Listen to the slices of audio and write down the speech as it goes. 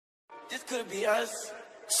This could be us.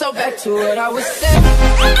 So back to what I was saying.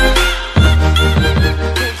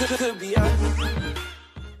 Could be us.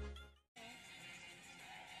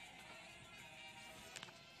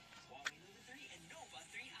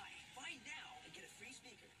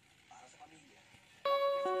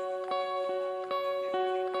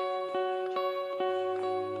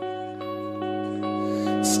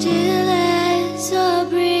 Still as a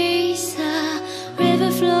breeze, a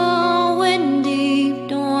river flowing deep.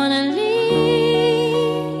 Don't wanna leave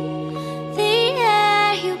the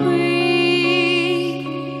air you breathe.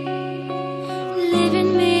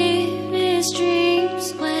 Living vivid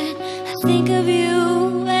dreams when I think of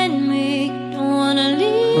you and me. Don't wanna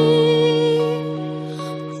leave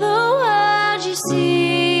the world you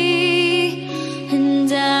see,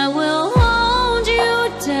 and I will hold you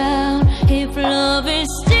down if love is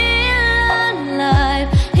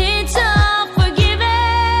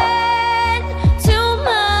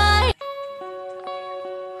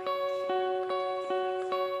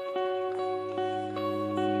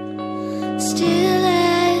still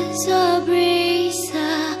as a breeze, a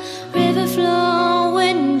river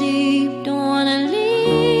flowing deep. Don't wanna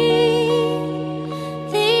leave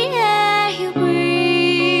the air you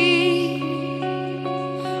breathe.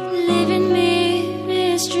 Living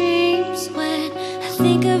vivid dreams when I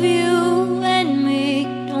think of you and me.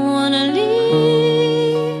 Don't wanna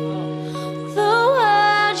leave the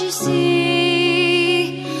world you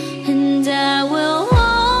see, and I will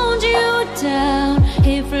hold you down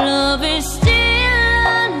if love is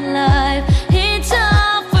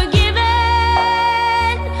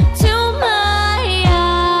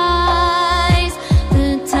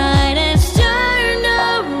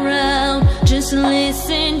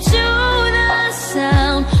listen to the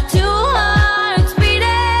sound, two hearts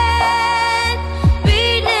beating,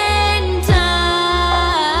 beating time.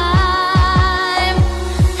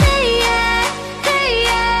 Hey yeah, hey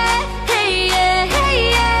yeah, hey yeah, hey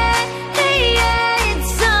yeah, hey yeah.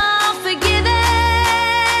 It's all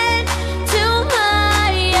forgiven to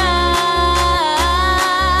my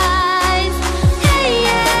eyes. Hey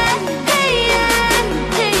yeah, hey yeah,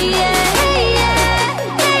 hey yeah, hey yeah,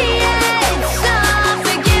 hey yeah. It's all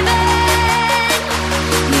forgiven.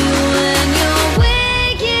 You and your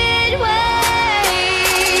wicked ways.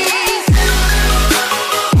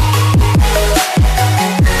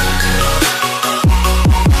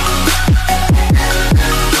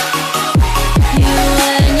 You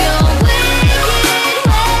and your wicked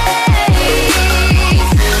ways.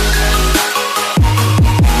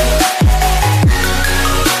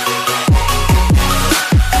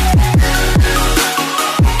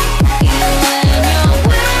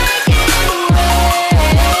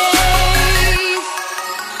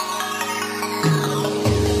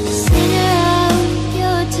 Sinner of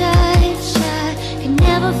your touch, I can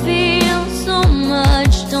never feel so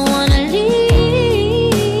much. Don't wanna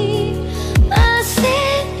leave a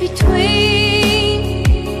sit between.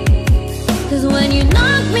 'Cause when you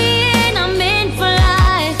knock me in, I'm in for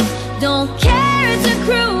life. Don't care, it's a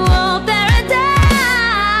cruel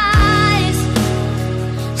paradise.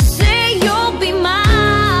 Say you'll be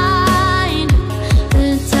mine. The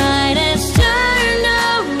tide has turned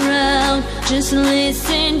around. Just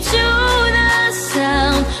listen to the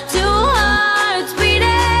sound. Two hearts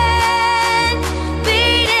beating,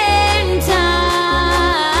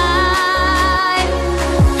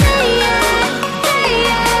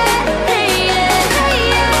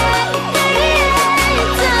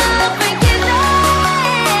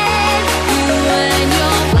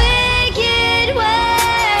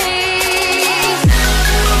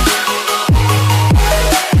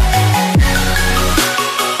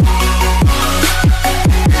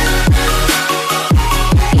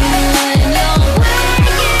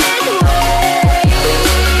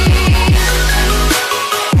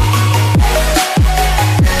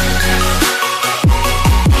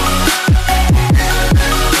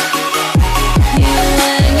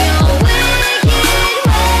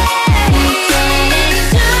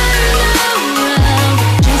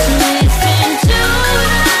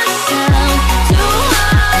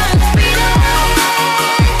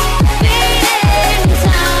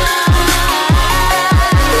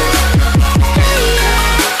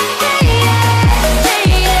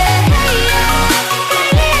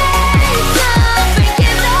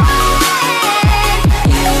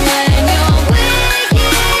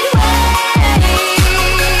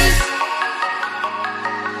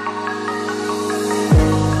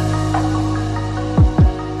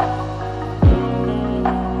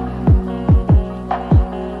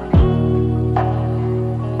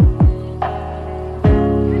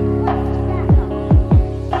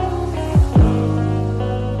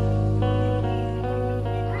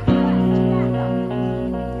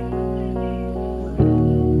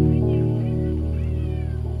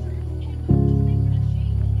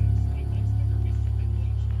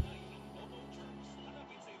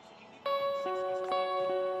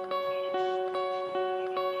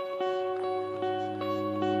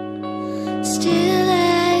 Still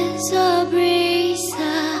as a breeze,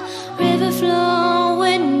 a river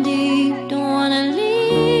flowing deep. Don't wanna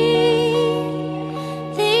leave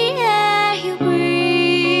the air you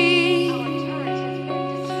breathe.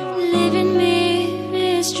 Living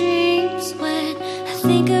mirrors dreams when I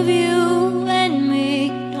think of you and me.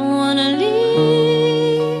 Don't wanna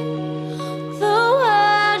leave the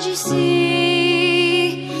world you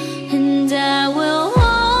see, and I will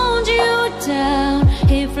hold you down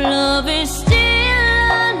if love is still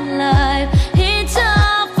alive. It's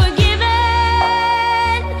all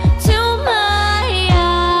forgiven to my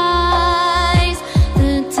eyes.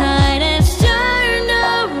 The tide has turned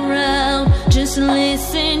around. Just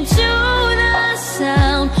listen to the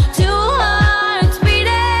sound. Two hearts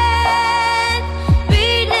beating,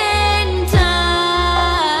 beating time.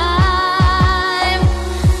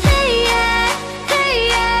 Hey yeah, hey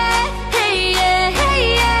yeah, hey yeah, hey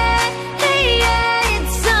yeah, hey yeah.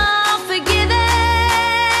 It's all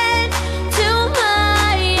forgiven to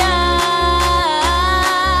my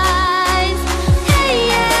eyes. Hey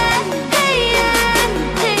yeah, hey yeah,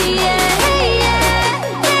 hey yeah, hey yeah,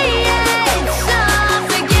 hey yeah. It's all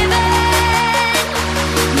forgiven.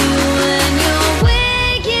 You and your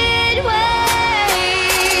wicked ways.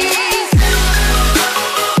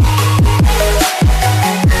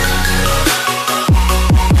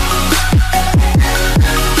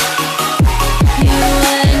 You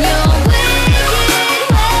and your wicked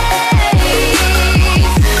ways.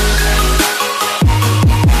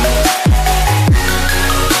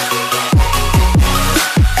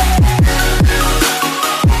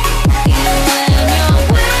 You and your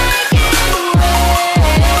wicked ways.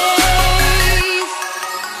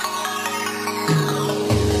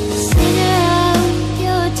 Center out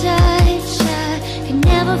your touch, I can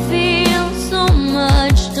never feel so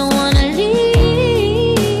much. Don't wanna leave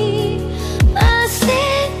us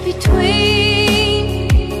in between.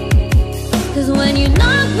 'Cause when you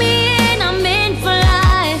knock me in, I'm in for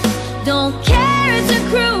life. Don't care, it's a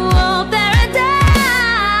cruel paradise.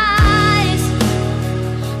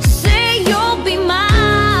 Say you'll be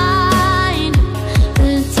mine.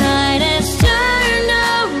 The tide has turned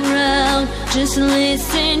around. Just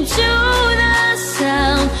listen to the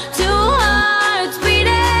sound. Two hearts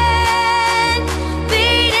beating,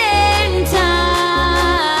 beating time.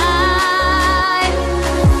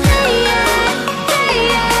 Hey yeah, hey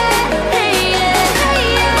yeah, hey yeah, hey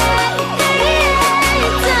yeah, hey yeah.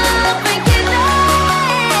 It's all forgiven.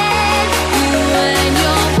 You and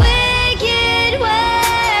your wicked ways.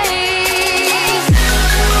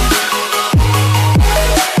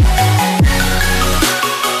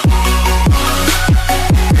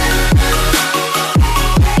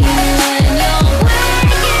 You and your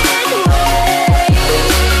wicked ways.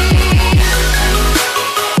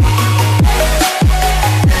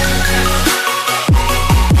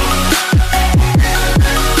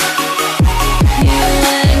 You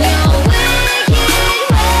and your wicked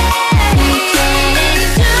ways.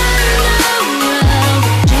 Turn around.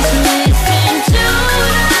 Just listen to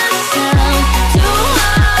the sound. Two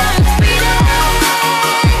hearts beating,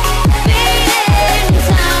 beating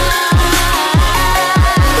time.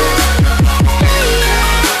 Hey yeah,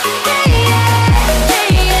 hey yeah,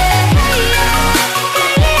 hey yeah, hey yeah,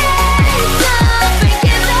 hey yeah. It's all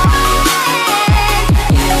forgiven.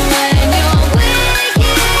 You and your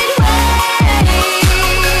wicked ways.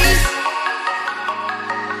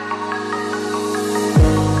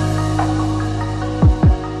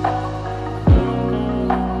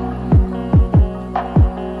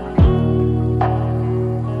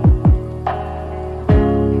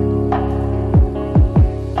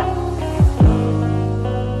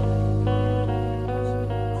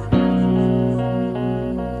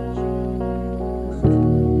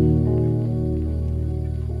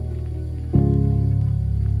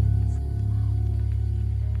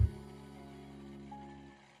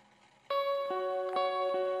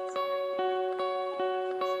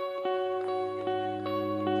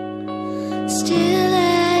 Still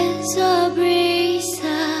as a breeze,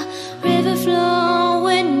 a river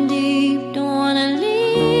flowing deep. Don't wanna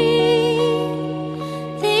leave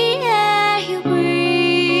the air you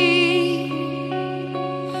breathe.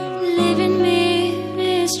 Living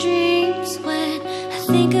mirrors dreams when I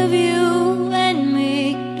think of you and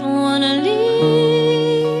me. Don't wanna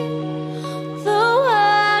leave the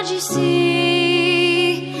world you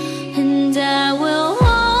see, and I will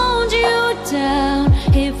hold you down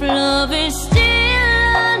if love is still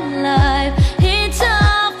alive. It's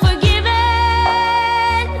all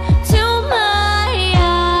forgiven to my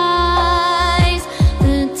eyes.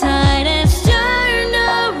 The tide has turned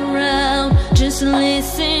around. Just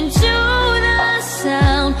listen to the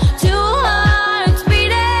sound. Two hearts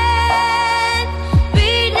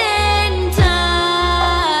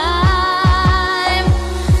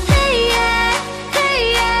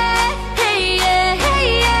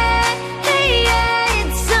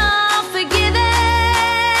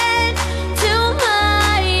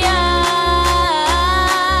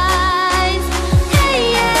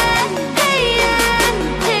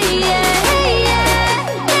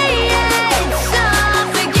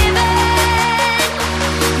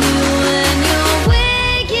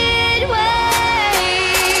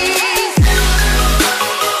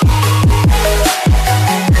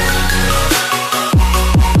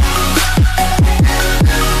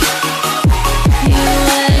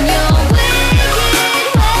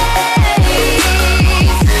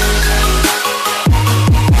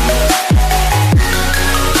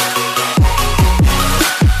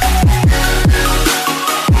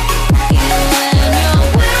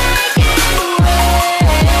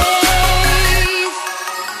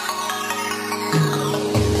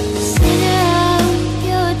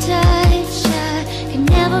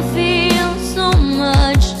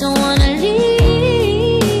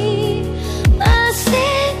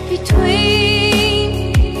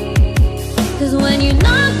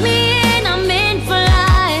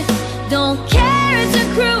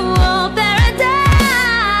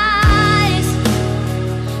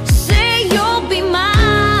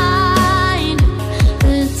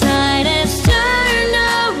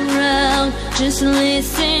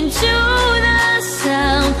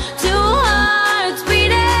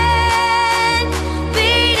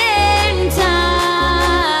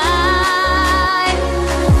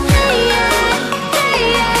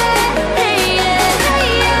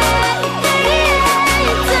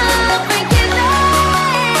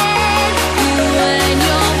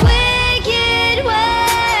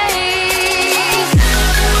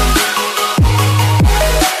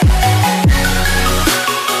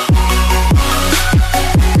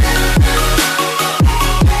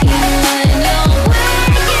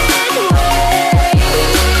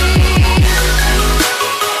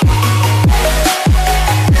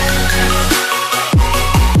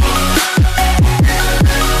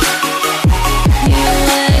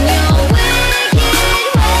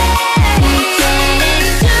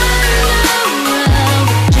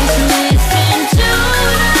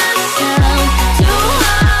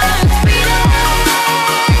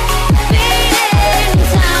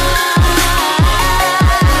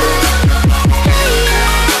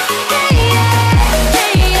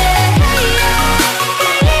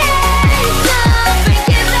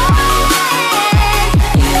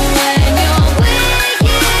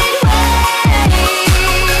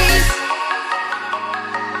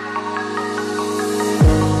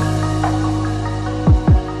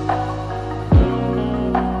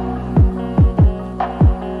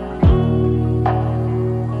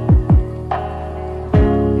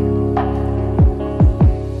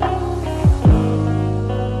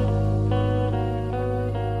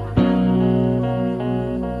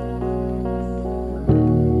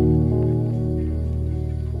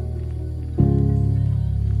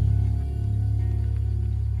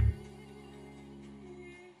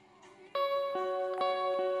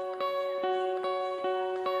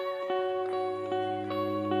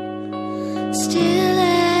still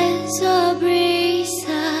as a breeze,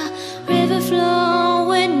 a river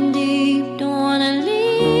flowing deep. Don't wanna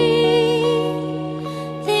leave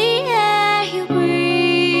the air you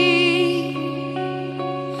breathe,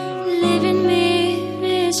 living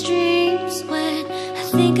vivid dreams when I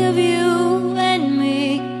think of you and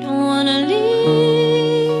me. Don't wanna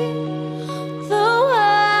leave the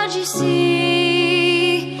world you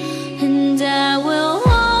see, and I will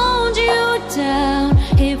hold you down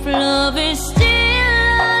if love is still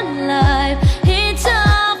alive. It's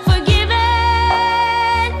all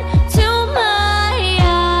forgiven to my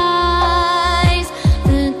eyes.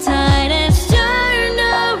 The tide has turned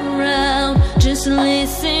around. Just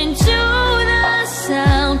listen to